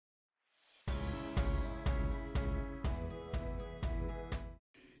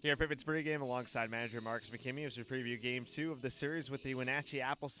Here at Pippins PreGame alongside manager Marcus McKimmey as we preview Game 2 of the series with the Wenatchee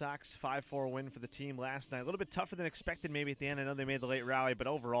Apple Sox 5-4 win for the team last night. A little bit tougher than expected maybe at the end. I know they made the late rally, but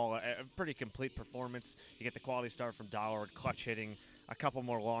overall a pretty complete performance. You get the quality start from Dollard, clutch hitting, a couple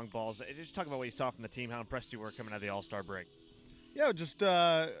more long balls. Just talk about what you saw from the team, how impressed you were coming out of the All-Star break. Yeah, just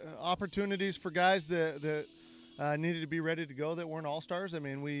opportunities for guys that needed to be ready to go that weren't All-Stars. I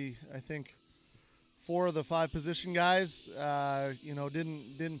mean, I think 4 of the 5 position guys,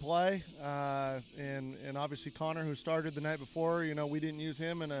 didn't play, and obviously Connor, who started the night before, we didn't use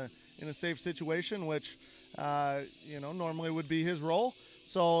him in a safe situation, which normally would be his role.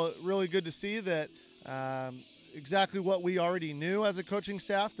 So really good to see that exactly what we already knew as a coaching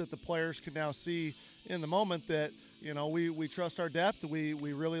staff, that the players can now see in the moment that we trust our depth. We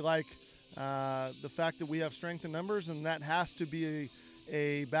really like the fact that we have strength in numbers, and that has to be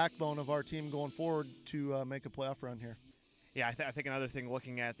a backbone of our team going forward to make a playoff run here. Yeah, I think another thing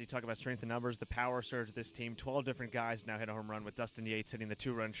looking at, you talk about strength in numbers, the power surge of this team. 12 different guys now hit a home run, with Dustin Yates hitting the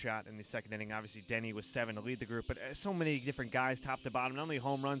 2-run shot in the second inning. Obviously, Denny was 7 to lead the group, but so many different guys top to bottom, not only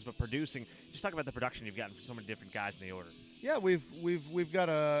home runs, but producing. Just talk about the production you've gotten from so many different guys in the order. Yeah, we've got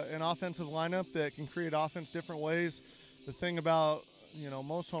an offensive lineup that can create offense different ways. The thing about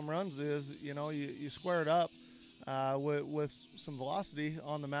most home runs is you square it up with some velocity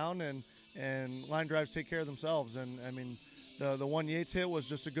on the mound, and line drives take care of themselves. And I mean, the one Yates hit was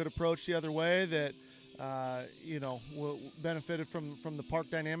just a good approach the other way that benefited from the park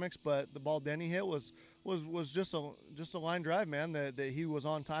dynamics. But the ball Denny hit was just a line drive, man, that he was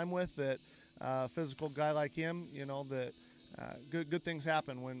on time with. That physical guy like him, that good things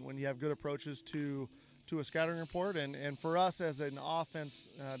happen when you have good approaches to a scouting report. And for us as an offense,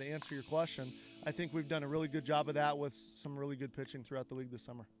 to answer your question, I think we've done a really good job of that with some really good pitching throughout the league this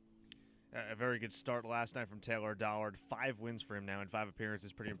summer. A very good start last night from Taylor Dollard. 5 wins for him now in 5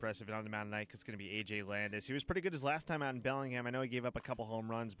 appearances. Pretty impressive. And on the mound tonight, it's going to be A.J. Landis. He was pretty good his last time out in Bellingham. I know he gave up a couple home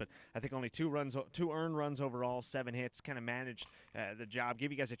runs, but I think only 2 earned runs overall, 7 hits. Kind of managed the job.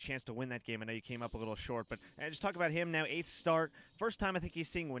 Gave you guys a chance to win that game. I know you came up a little short, but just talk about him now. 8th start. First time I think he's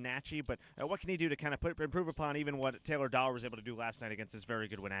seeing Wenatchee, but what can he do to kind of improve upon even what Taylor Dollard was able to do last night against this very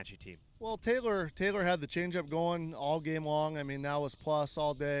good Wenatchee team? Well, Taylor had the changeup going all game long. I mean, that was plus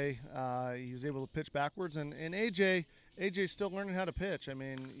all day. He's able to pitch backwards, and AJ's still learning how to pitch. I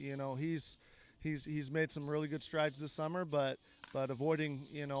mean, he's made some really good strides this summer, but avoiding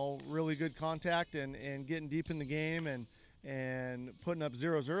really good contact and getting deep in the game and putting up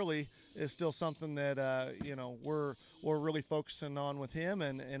zeros early is still something that we're really focusing on with him,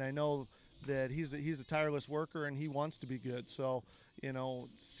 and I know that he's a tireless worker and he wants to be good. So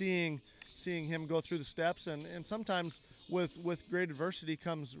seeing him go through the steps, and sometimes with great adversity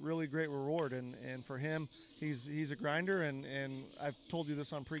comes really great reward, and for him, he's a grinder, and I've told you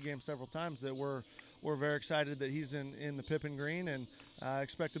this on pregame several times that we're very excited that he's in the Pippin green, and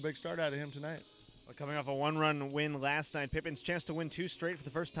expect a big start out of him tonight. Well, coming off a 1-run win last night, Pippins' chance to win 2 straight for the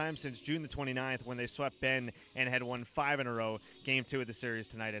first time since June the 29th when they swept Bend and had won 5 in a row. Game 2 of the series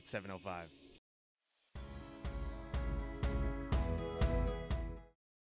tonight at 7:05.